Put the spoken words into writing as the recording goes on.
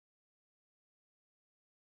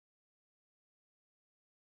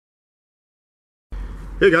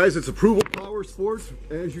Hey guys, it's Approval Power Sports.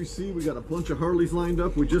 As you see, we got a bunch of Harleys lined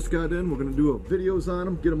up. We just got in. We're going to do videos on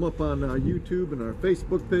them, get them up on YouTube and our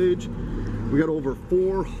Facebook page. We got over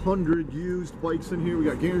 400 used bikes in here. We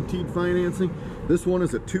got guaranteed financing. This one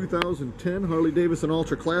is a 2010 Harley Davidson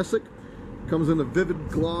Ultra Classic. Comes in a vivid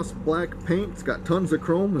gloss black paint. It's got tons of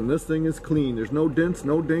chrome, and this thing is clean. There's no dents,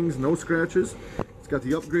 no dings, no scratches. It's got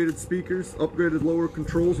the upgraded speakers, upgraded lower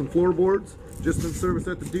controls and floorboards. Just been serviced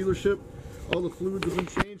at the dealership. All the fluids have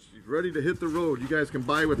been changed. He's ready to hit the road. You guys can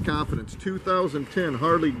buy with confidence. 2010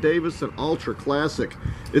 Harley Davidson Ultra Classic.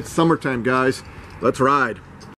 It's summertime, guys. Let's ride.